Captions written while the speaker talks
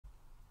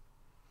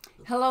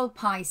Hello,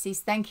 Pisces.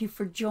 Thank you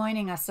for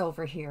joining us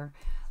over here.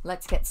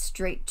 Let's get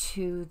straight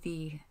to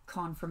the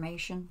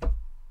confirmation.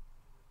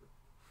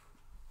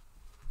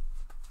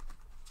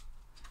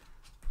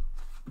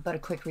 But a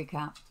quick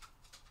recap.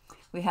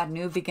 We had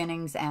new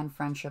beginnings and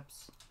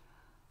friendships.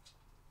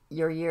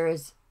 Your year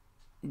is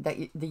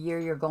the year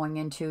you're going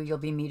into, you'll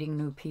be meeting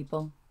new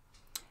people.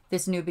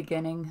 This new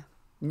beginning,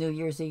 New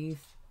Year's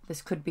Eve,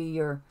 this could be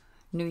your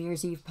New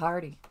Year's Eve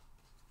party.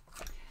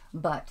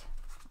 But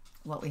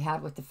what we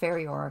had with the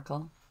fairy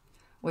oracle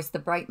was the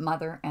bright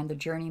mother and the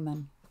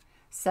journeyman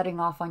setting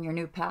off on your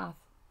new path,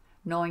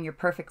 knowing you're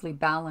perfectly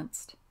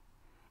balanced,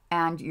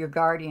 and your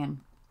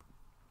guardian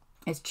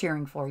is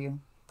cheering for you.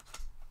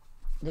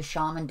 The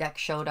shaman deck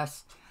showed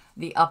us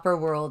the upper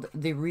world,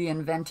 the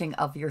reinventing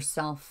of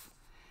yourself,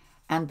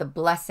 and the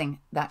blessing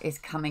that is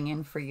coming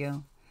in for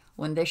you.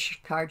 When this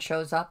card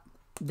shows up,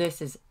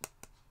 this is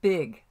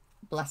big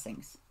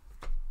blessings.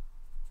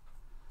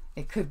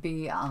 It could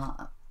be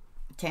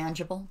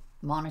tangible,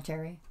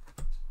 monetary,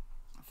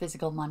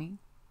 physical money,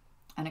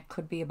 and it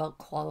could be about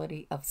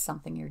quality of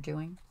something you're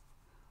doing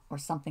or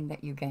something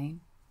that you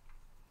gain.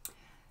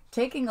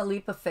 Taking a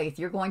leap of faith,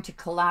 you're going to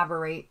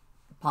collaborate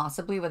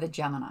possibly with a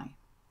Gemini.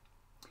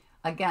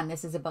 Again,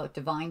 this is about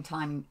divine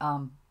timing,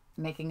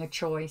 making a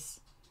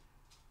choice.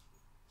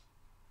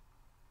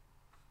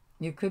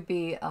 You could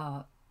be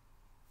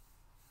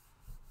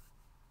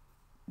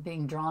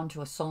being drawn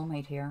to a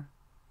soulmate here.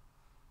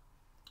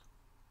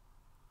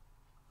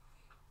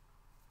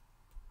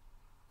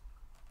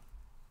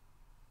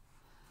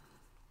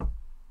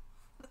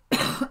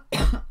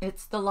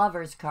 It's the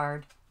Lovers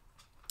card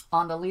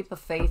on the leap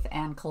of faith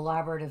and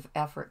collaborative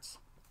efforts.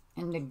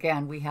 And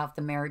again, we have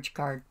the Marriage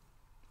card.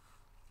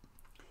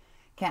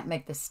 Can't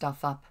make this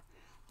stuff up.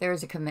 There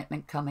is a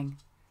commitment coming.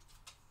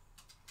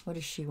 What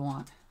does she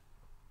want?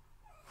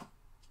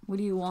 What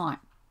do you want?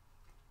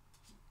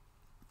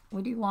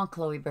 What do you want,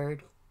 Chloe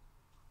Bird?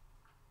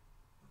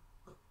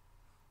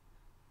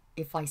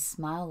 If I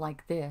smile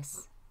like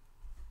this,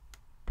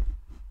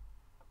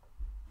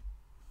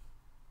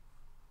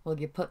 will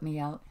you put me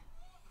out?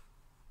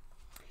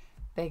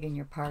 Begging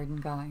your pardon,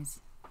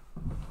 guys.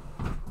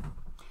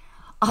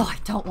 Oh, I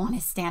don't want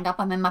to stand up.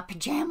 I'm in my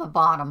pajama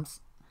bottoms.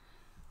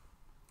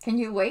 Can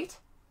you wait?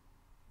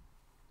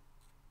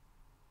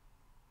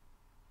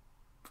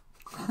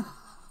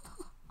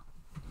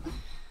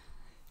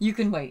 You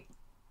can wait.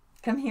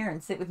 Come here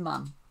and sit with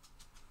Mom.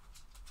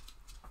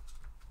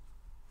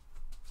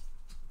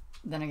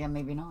 Then again,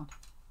 maybe not.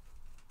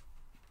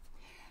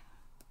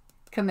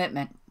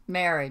 Commitment,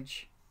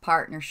 marriage,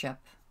 partnership.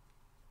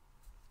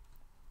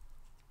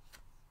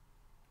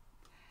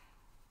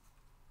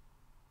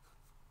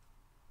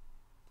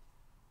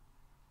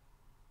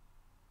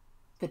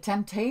 The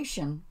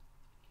temptation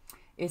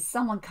is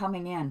someone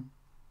coming in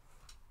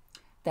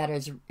that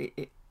is,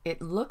 it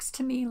looks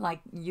to me like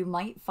you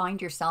might find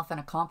yourself in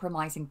a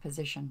compromising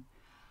position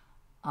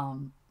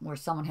where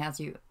someone has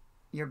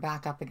your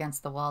back up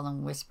against the wall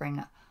and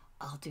whispering,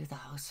 I'll do the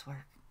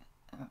housework.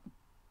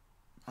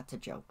 That's a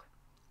joke.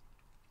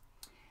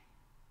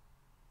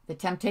 The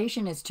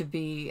temptation is to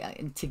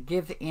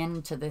give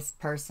in to this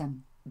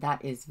person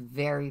that is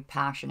very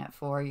passionate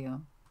for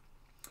you.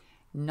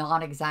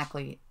 Not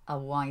exactly a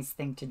wise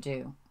thing to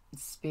do.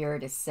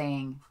 Spirit is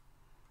saying,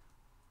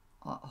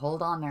 oh,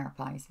 hold on there,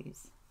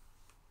 Pisces.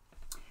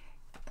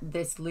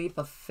 This leap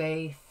of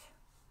faith.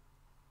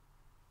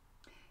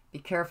 Be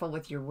careful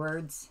with your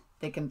words.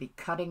 They can be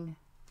cutting.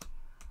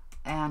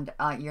 And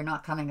you're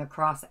not coming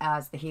across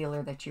as the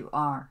healer that you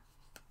are.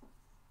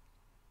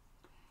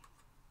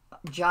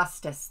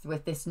 Justice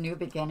with this new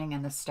beginning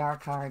and the Star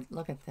card.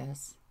 Look at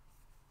this.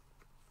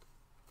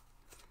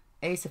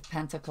 Ace of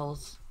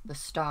Pentacles, the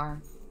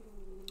Star,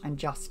 and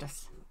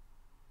justice.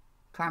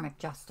 Karmic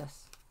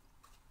justice.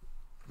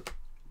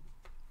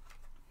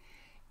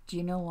 Do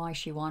you know why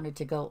she wanted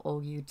to go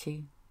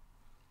OUT?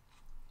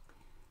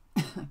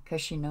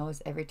 Because she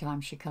knows every time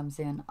she comes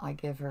in, I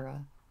give her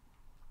a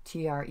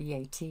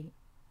TREAT.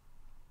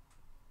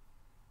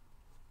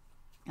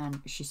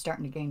 And she's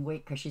starting to gain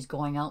weight because she's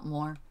going out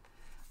more.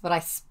 But I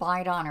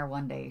spied on her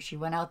one day. She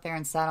went out there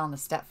and sat on the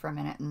step for a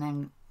minute and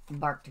then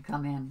barked to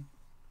come in.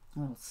 A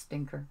little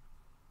stinker.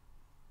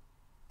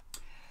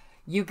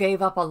 You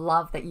gave up a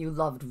love that you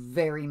loved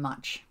very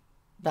much,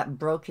 that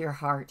broke your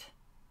heart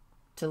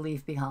to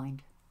leave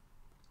behind.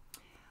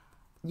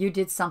 You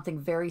did something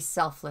very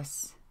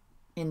selfless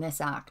in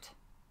this act.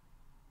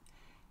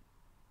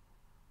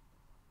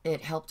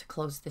 It helped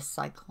close this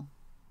cycle.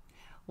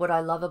 What I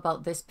love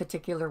about this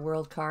particular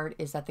world card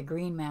is that the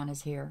green man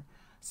is here.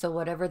 So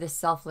whatever this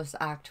selfless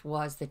act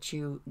was that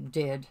you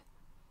did,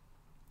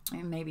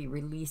 and maybe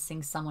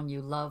releasing someone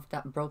you loved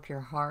that broke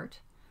your heart,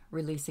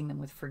 releasing them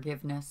with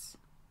forgiveness,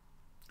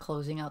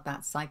 closing out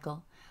that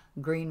cycle.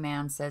 Green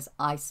man says,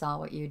 I saw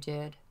what you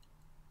did.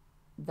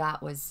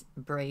 That was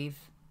brave,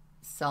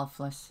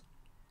 selfless,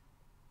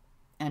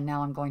 and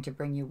now I'm going to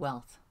bring you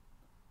wealth.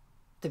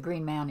 The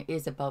green man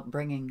is about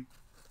bringing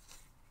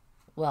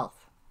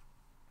wealth.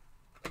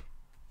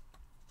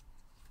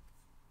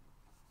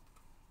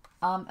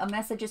 A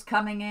message is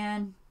coming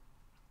in,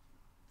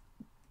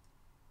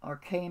 or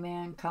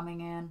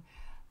coming in,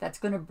 that's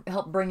going to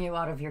help bring you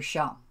out of your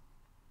shell.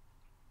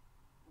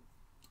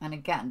 And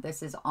again,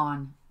 this is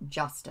on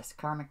justice,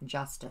 karmic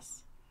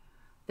justice.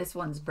 This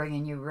one's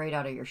bringing you right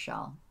out of your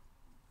shell.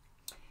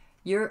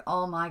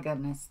 Oh my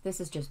goodness,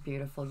 this is just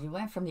beautiful. You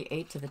went from the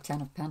 8 to the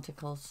 10 of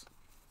Pentacles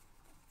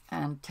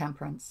and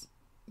Temperance.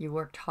 You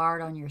worked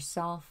hard on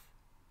yourself,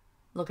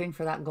 looking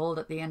for that gold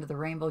at the end of the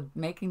rainbow,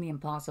 making the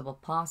impossible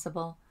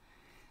possible.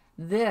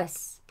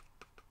 This,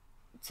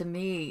 to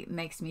me,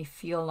 makes me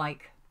feel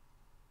like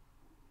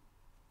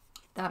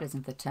that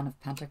isn't the 10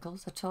 of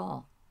Pentacles at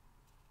all.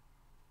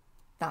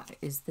 That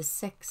is the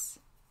 6.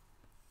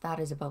 That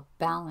is about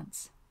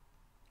balance,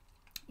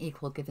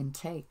 equal give and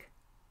take.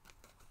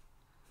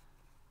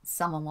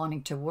 Someone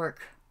wanting to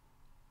work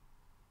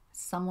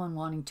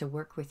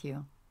with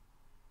you,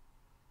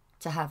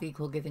 to have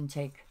equal give and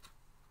take,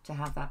 to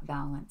have that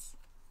balance.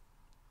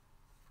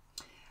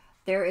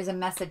 There is a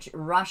message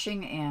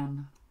rushing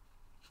in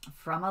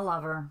from a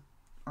lover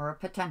or a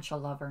potential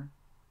lover,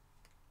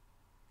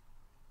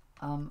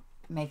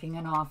 making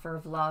an offer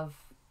of love.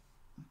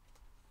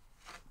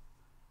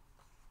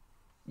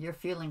 You're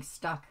feeling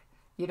stuck.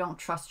 You don't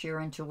trust your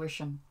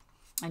intuition,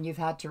 and you've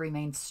had to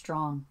remain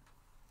strong.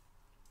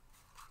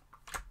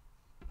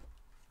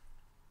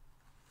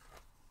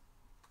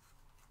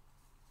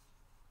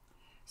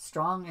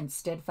 Strong and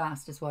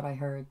steadfast is what I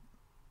heard.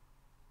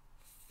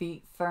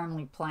 Feet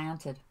firmly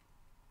planted.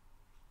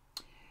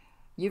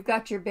 You've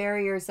got your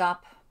barriers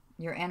up.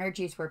 Your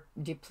energies were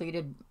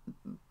depleted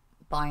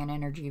by an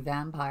energy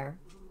vampire.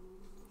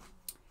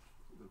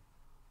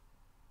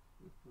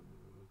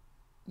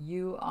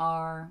 You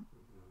are...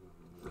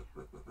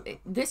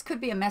 This could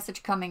be a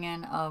message coming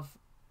in of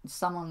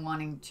someone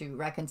wanting to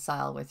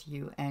reconcile with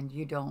you, and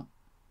you don't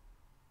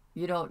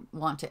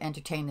want to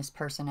entertain this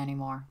person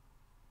anymore.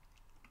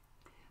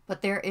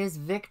 But there is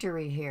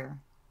victory here.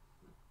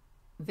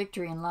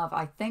 Victory in love.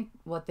 I think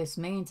what this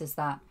means is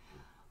that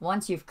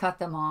once you've cut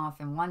them off,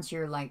 and once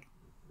you're like,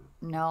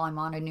 no, I'm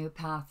on a new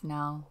path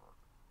now.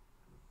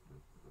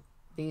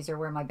 These are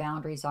where my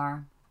boundaries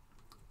are.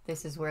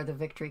 This is where the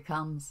victory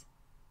comes.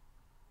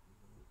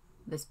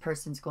 This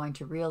person's going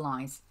to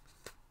realize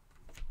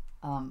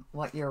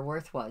what your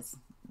worth was,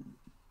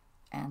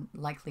 and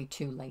likely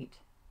too late.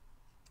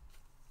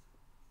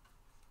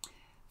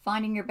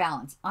 Finding your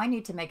balance. I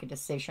need to make a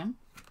decision.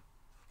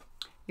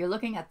 You're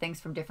looking at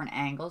things from different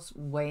angles,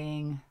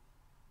 weighing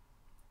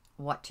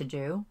what to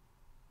do,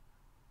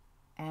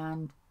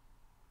 and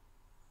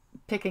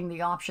picking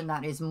the option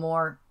that is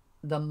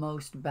the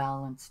most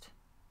balanced,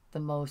 the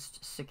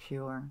most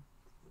secure.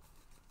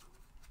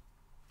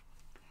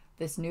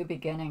 This new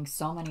beginning,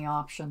 so many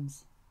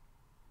options.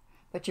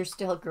 But you're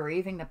still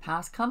grieving the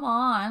past. Come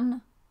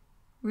on.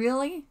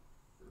 Really?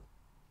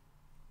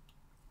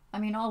 I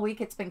mean, all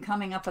week it's been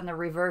coming up in the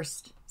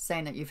reversed,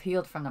 saying that you've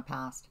healed from the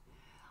past.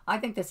 I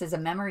think this is a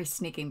memory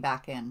sneaking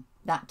back in.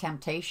 That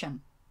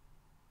temptation.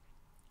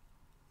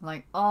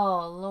 Like,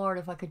 oh, Lord,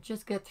 if I could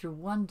just get through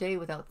one day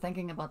without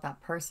thinking about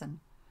that person,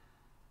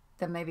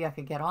 then maybe I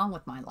could get on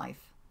with my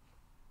life.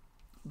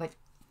 But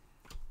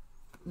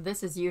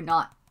this is you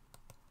not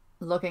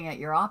looking at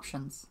your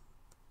options.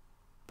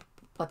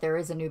 But there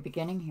is a new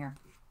beginning here.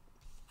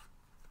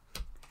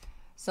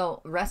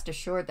 So rest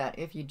assured that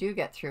if you do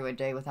get through a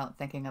day without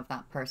thinking of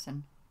that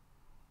person,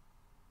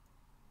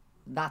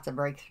 that's a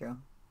breakthrough.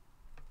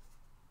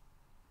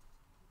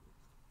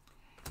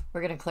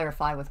 We're going to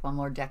clarify with one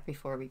more deck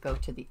before we go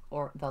to the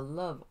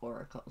love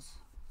oracles.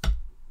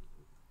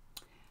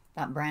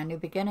 That brand new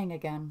beginning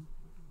again.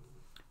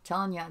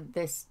 Telling you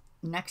this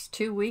next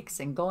 2 weeks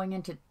and going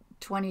into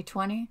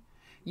 2020,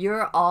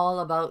 you're all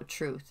about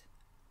truth,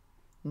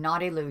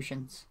 not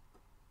illusions.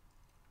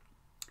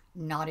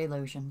 Not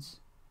illusions.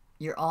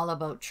 You're all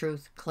about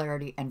truth,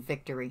 clarity, and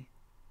victory.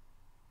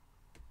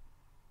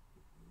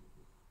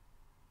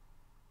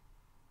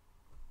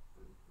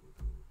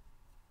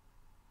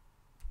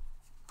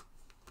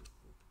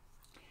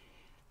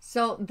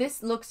 So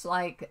this looks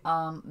like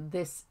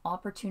this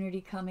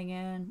opportunity coming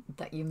in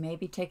that you may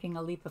be taking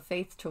a leap of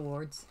faith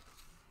towards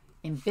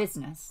in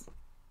business.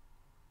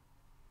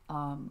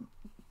 You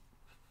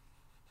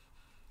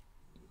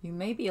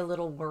may be a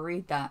little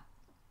worried that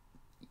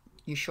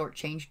you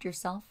shortchanged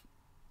yourself,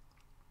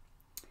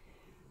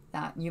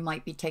 that you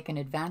might be taken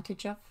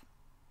advantage of.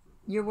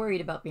 You're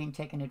worried about being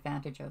taken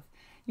advantage of.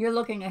 You're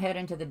looking ahead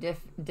into the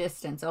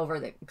distance over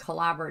the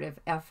collaborative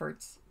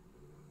efforts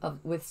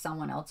with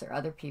someone else or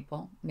other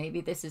people.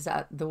 Maybe this is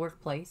at the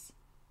workplace.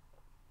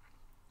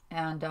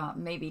 And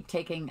maybe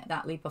taking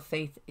that leap of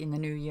faith in the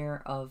new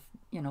year of,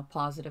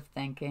 positive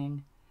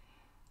thinking.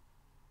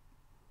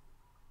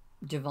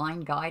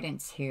 Divine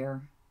guidance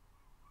here.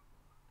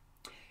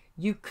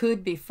 You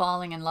could be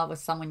falling in love with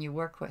someone you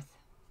work with.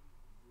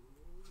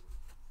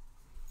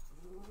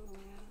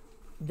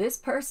 This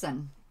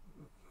person,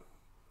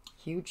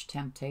 huge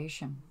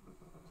temptation.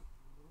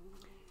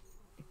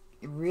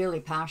 Really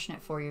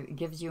passionate for you. It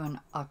gives you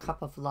a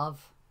cup of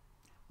love.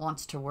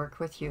 Wants to work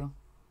with you.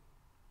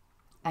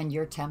 And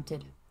you're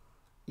tempted.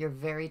 You're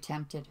very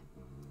tempted.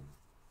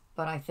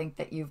 But I think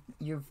that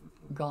you've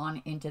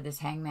gone into this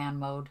hangman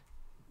mode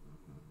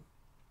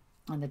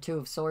and the Two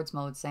of Swords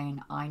mode,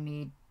 saying, I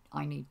need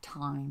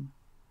time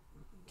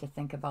to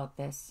think about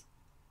this.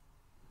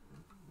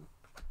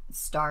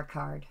 Star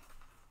card.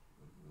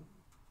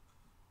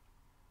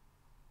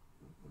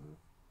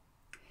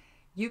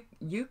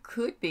 You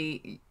could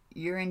be,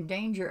 you're in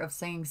danger of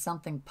saying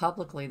something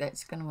publicly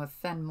that's going to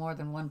offend more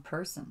than one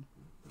person.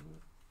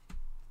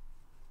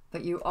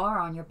 But you are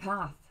on your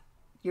path.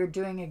 You're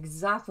doing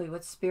exactly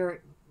what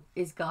Spirit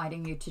is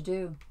guiding you to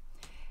do.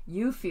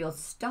 You feel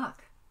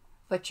stuck,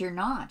 but you're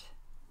not.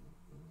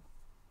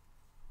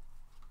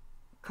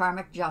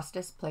 Karmic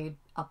justice played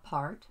a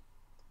part.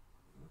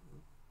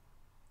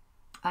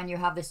 And you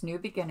have this new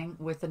beginning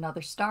with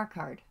another star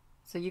card.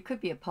 So you could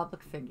be a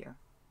public figure.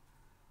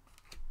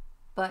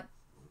 But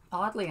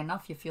oddly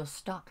enough, you feel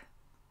stuck.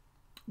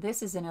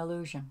 This is an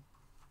illusion.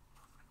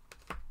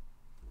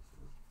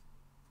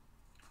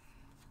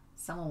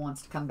 Someone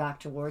wants to come back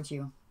towards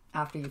you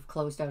after you've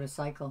closed out a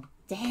cycle.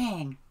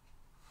 Dang.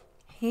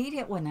 Hate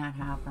it when that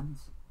happens.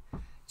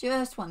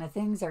 Just when the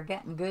things are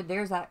getting good,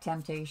 there's that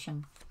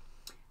temptation.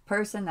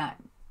 Person that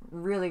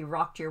really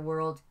rocked your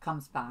world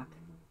comes back.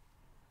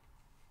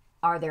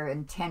 Are their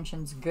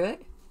intentions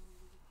good?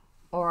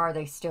 Or are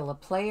they still a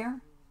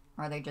player?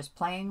 Are they just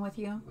playing with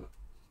you?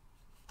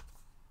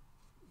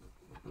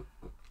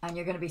 And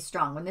you're going to be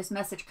strong. When this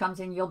message comes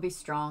in, you'll be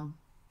strong.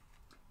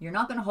 You're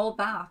not going to hold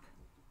back.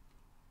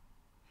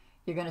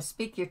 You're going to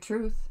speak your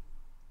truth.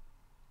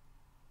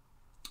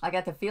 I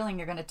get the feeling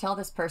you're going to tell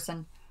this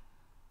person,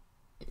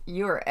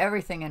 you are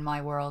everything in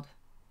my world,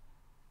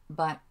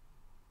 but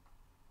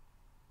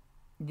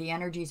the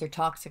energies are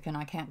toxic and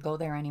I can't go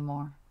there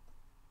anymore.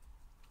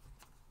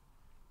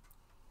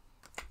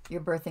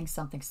 You're birthing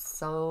something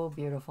so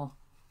beautiful.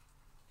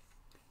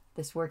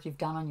 This work you've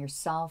done on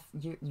yourself,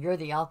 you're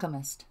the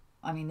alchemist.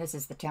 I mean, this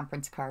is the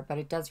Temperance card, but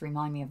it does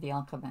remind me of the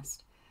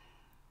alchemist.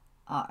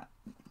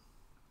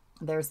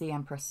 There's the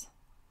Empress.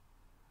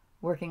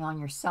 Working on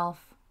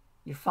yourself.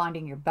 You're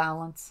finding your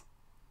balance.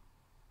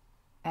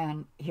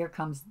 And here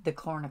comes the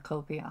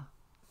cornucopia.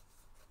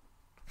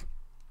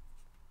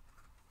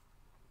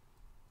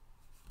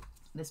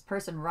 This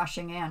person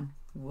rushing in.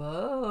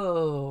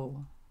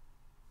 Whoa.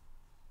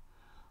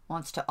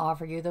 Wants to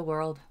offer you the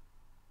world.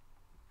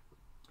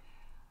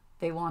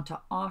 They want to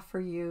offer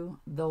you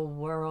the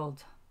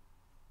world.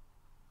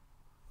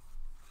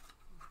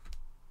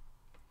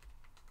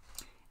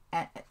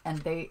 And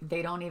they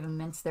don't even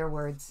mince their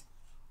words.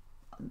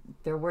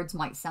 Their words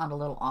might sound a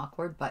little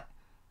awkward, but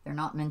they're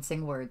not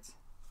mincing words.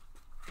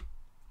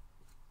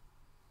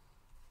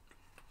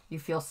 You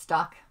feel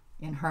stuck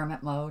in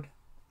hermit mode.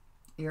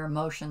 Your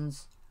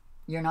emotions,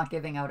 you're not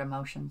giving out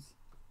emotions.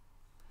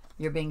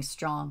 You're being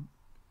strong.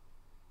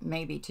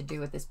 Maybe to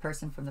do with this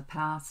person from the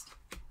past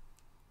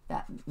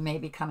that may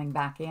be coming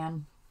back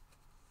in.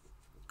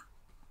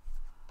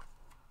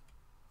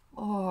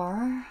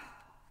 Or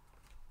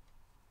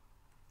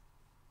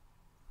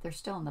they're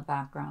still in the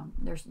background.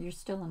 You're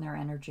still in their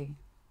energy.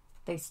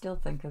 They still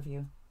think of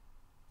you.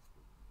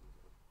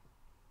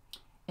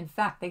 In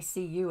fact, they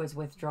see you as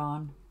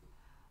withdrawn,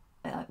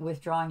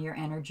 withdrawing your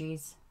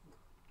energies.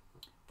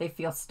 They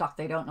feel stuck.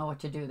 They don't know what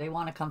to do. They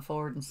want to come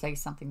forward and say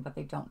something, but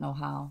they don't know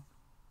how.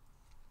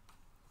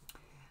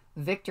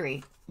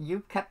 Victory.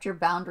 You kept your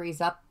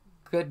boundaries up.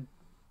 Good.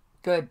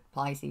 Good,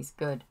 Pisces.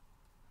 Good.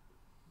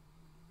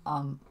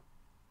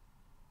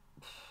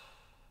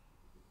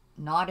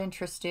 Not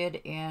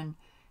interested in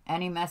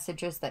any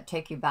messages that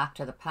take you back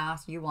to the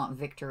past. You want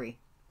victory.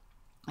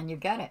 And you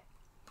get it.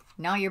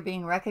 Now you're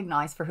being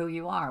recognized for who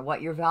you are,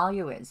 what your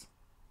value is.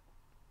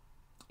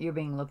 You're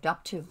being looked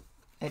up to,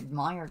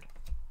 admired,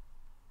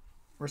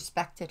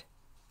 respected.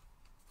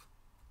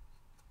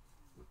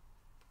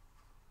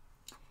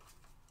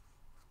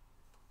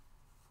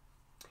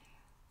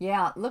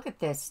 Yeah, look at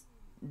this.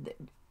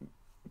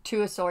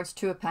 Two of Swords,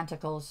 Two of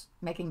Pentacles,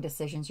 making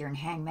decisions. You're in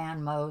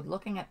hangman mode,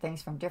 looking at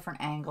things from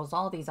different angles,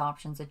 all these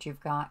options that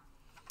you've got.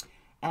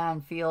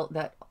 And feel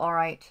that, all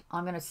right,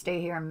 I'm going to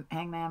stay here in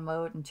hangman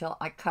mode until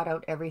I cut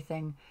out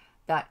everything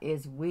that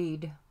is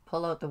weed,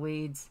 pull out the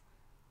weeds,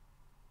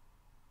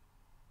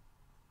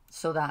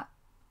 so that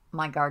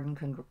my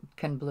garden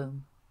can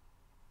bloom.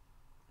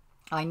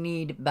 I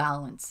need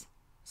balance,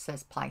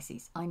 says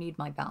Pisces. I need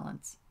my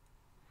balance.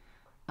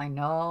 I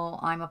know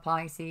I'm a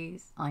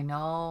Pisces. I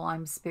know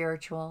I'm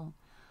spiritual.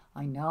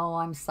 I know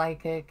I'm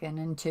psychic and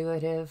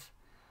intuitive.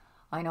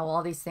 I know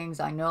all these things.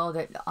 I know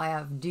that I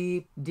have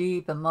deep,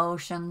 deep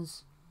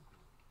emotions.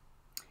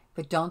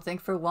 But don't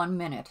think for 1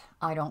 minute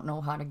I don't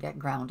know how to get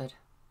grounded.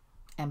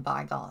 And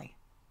by golly,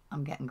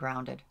 I'm getting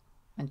grounded.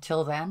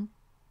 Until then,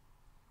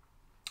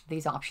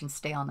 these options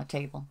stay on the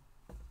table.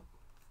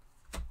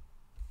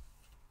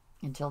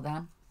 Until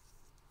then,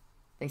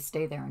 they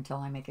stay there until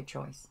I make a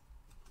choice.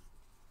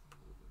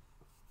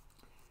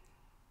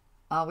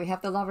 We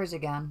have the Lovers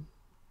again.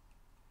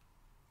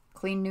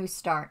 Clean new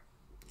start.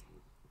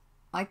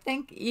 I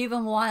think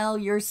even while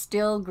you're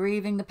still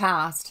grieving the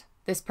past,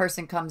 this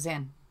person comes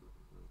in.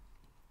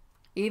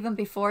 Even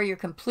before you're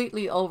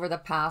completely over the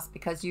past,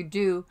 because you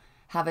do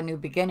have a new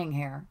beginning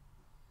here,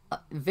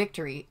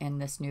 victory in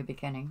this new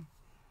beginning,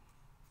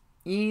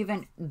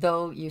 even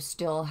though you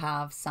still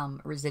have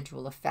some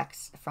residual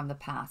effects from the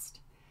past.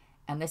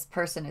 And this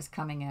person is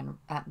coming in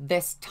at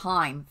this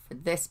time for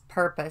this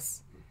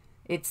purpose.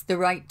 It's the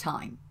right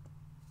time,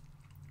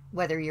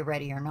 whether you're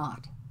ready or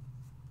not.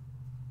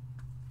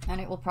 And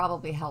it will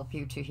probably help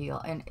you to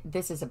heal. And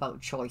this is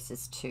about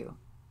choices too.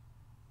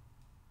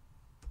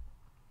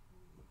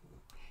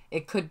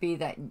 It could be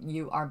that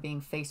you are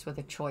being faced with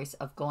a choice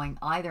of going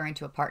either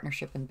into a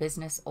partnership in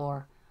business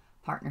or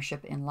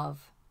partnership in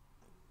love.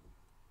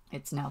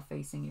 It's now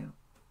facing you.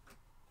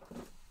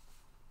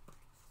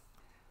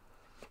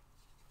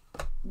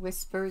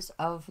 Whispers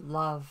of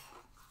love.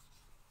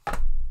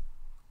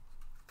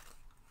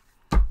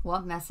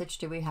 What message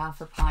do we have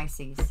for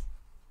Pisces?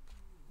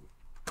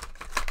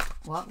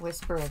 What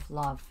whisper of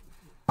love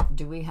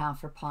do we have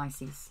for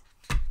Pisces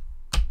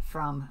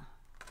from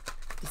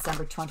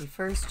December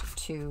 21st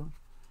to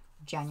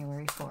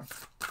January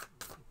 4th?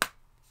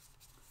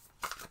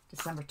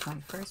 December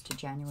 21st to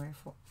January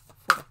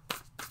 4th.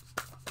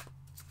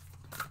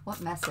 What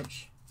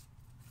message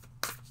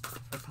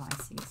for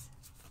Pisces?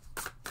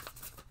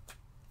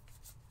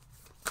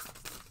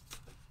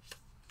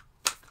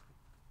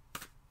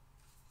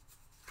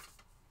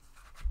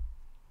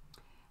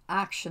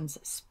 Actions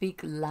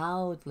speak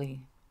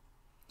loudly.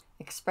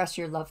 Express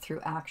your love through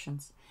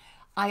actions.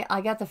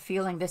 I get the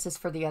feeling this is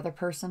for the other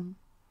person,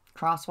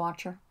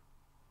 cross-watcher.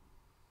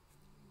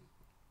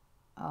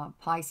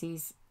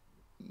 Pisces,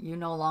 you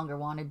no longer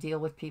want to deal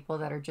with people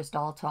that are just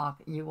all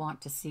talk. You want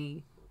to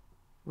see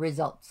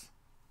results.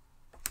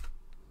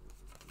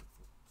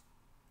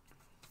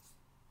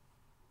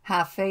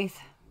 Have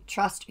faith.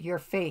 Trust your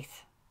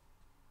faith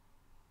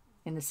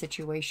in the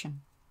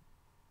situation.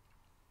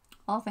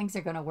 All things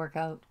are going to work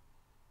out.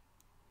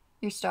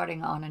 You're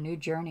starting on a new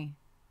journey.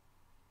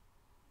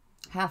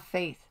 Have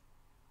faith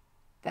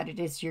that it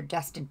is your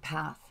destined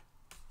path.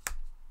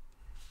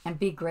 And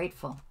be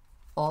grateful.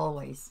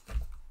 Always.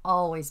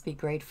 Always be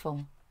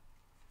grateful.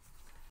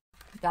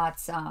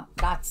 That's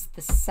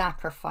the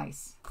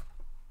sacrifice.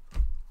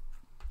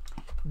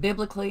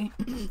 Biblically,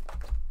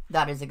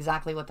 that is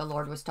exactly what the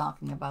Lord was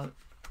talking about.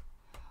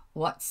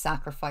 What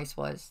sacrifice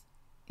was.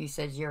 He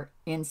says, your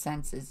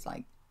incense is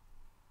like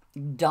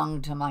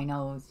dung to my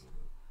nose.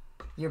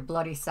 Your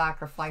bloody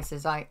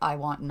sacrifices, I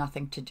want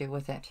nothing to do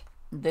with it.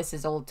 This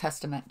is Old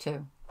Testament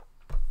too.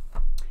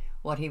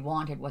 What he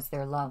wanted was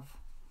their love,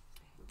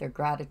 their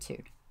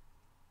gratitude.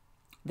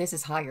 This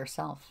is higher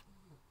self.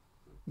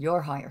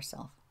 Your higher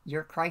self.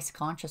 Your Christ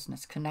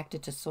consciousness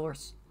connected to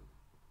source.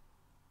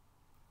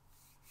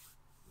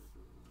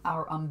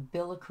 Our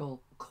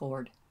umbilical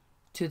cord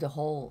to the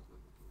whole,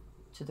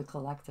 to the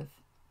collective.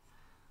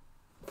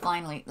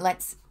 Finally,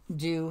 let's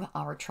do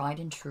our tried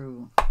and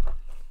true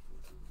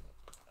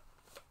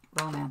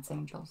romance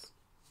angels.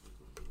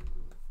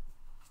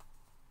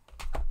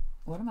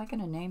 What am I going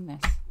to name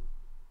this?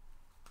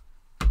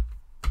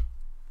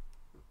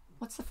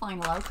 What's the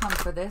final outcome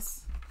for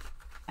this?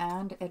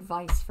 And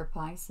advice for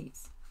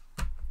Pisces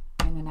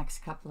in the next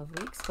couple of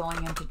weeks going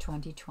into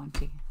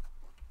 2020.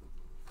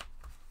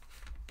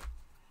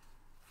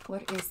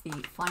 What is the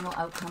final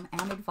outcome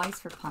and advice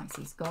for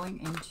Pisces going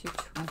into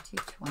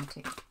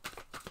 2020?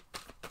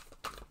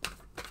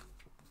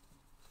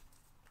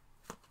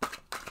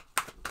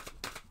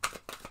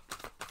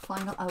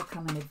 Final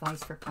outcome and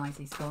advice for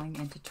Pisces going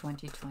into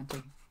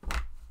 2020.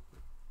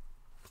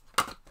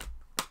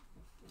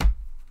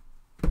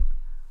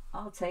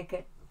 I'll take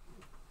it.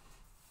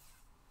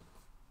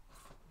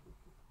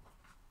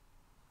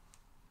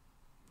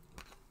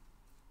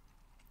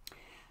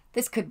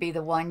 This could be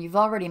the one. You've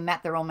already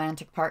met the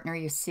romantic partner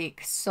you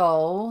seek.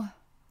 So,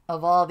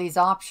 of all these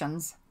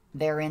options,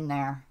 they're in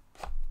there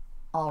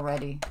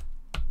already.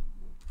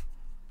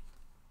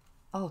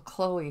 Oh,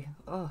 Chloe.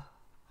 Oh,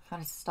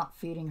 gotta stop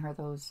feeding her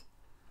those.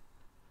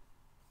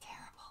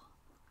 Terrible.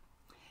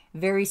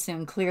 Very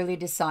soon, clearly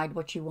decide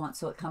what you want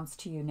so it comes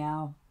to you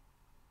now.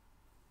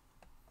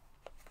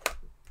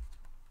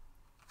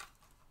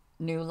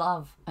 New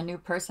love. A new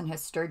person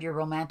has stirred your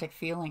romantic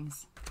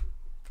feelings.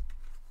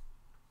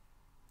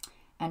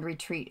 And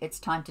retreat. It's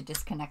time to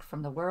disconnect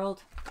from the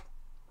world.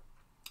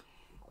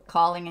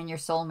 Calling in your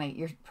soulmate.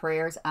 Your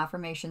prayers,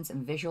 affirmations,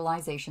 and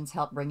visualizations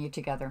help bring you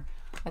together.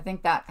 I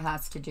think that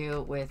has to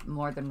do with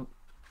more than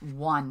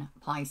one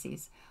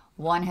Pisces.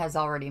 One has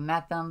already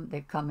met them.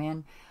 They've come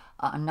in.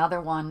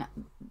 Another one,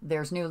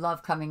 there's new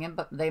love coming in,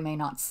 but they may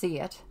not see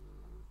it.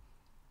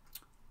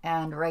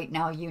 And right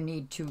now you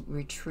need to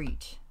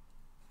retreat.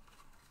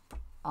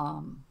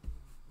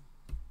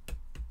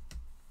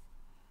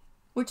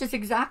 Which is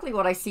exactly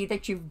what I see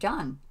that you've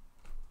done.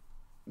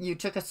 You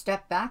took a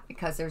step back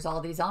because there's all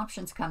these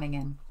options coming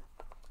in.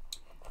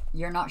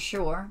 You're not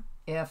sure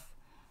if,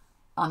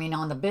 I mean,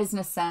 on the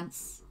business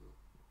sense,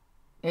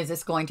 is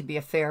this going to be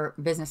a fair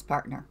business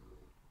partner?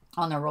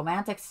 On the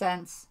romantic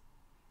sense,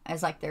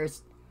 it's like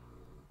there's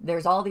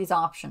all these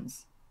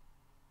options.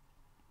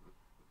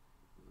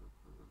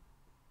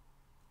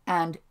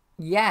 And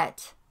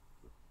yet,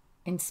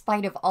 in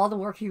spite of all the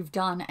work you've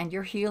done and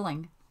your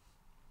healing,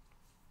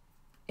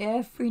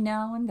 every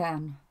now and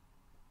then,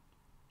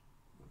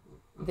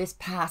 this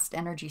past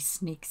energy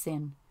sneaks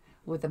in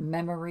with a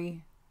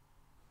memory,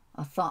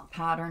 a thought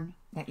pattern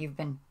that you've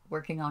been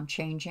working on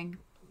changing.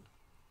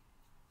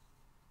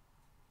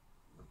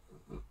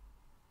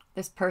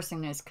 This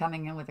person is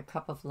coming in with a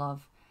cup of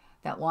love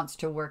that wants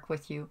to work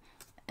with you.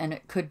 And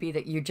it could be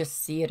that you just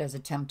see it as a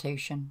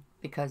temptation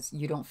because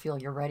you don't feel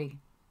you're ready.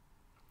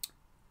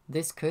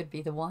 This could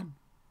be the one.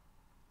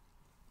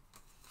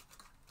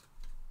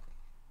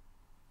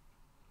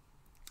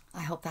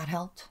 I hope that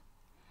helped.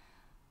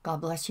 God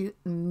bless you.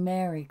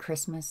 Merry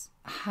Christmas.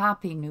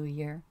 Happy New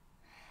Year.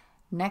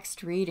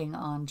 Next reading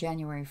on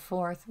January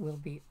 4th will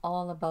be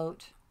all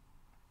about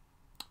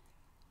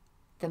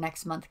the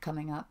next month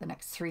coming up, the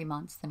next 3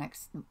 months,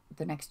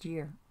 the next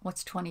year.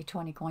 What's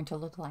 2020 going to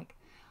look like?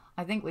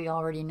 I think we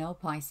already know,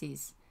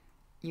 Pisces,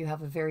 you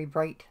have a very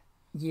bright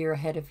year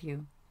ahead of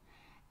you.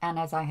 And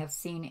as I have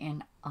seen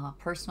in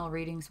personal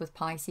readings with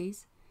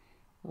Pisces,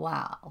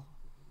 wow.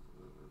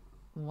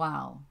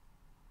 Wow.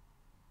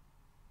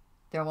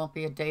 There won't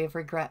be a day of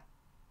regret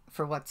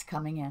for what's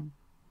coming in.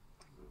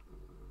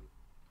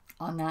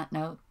 On that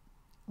note,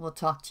 we'll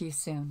talk to you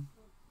soon.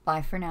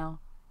 Bye for now.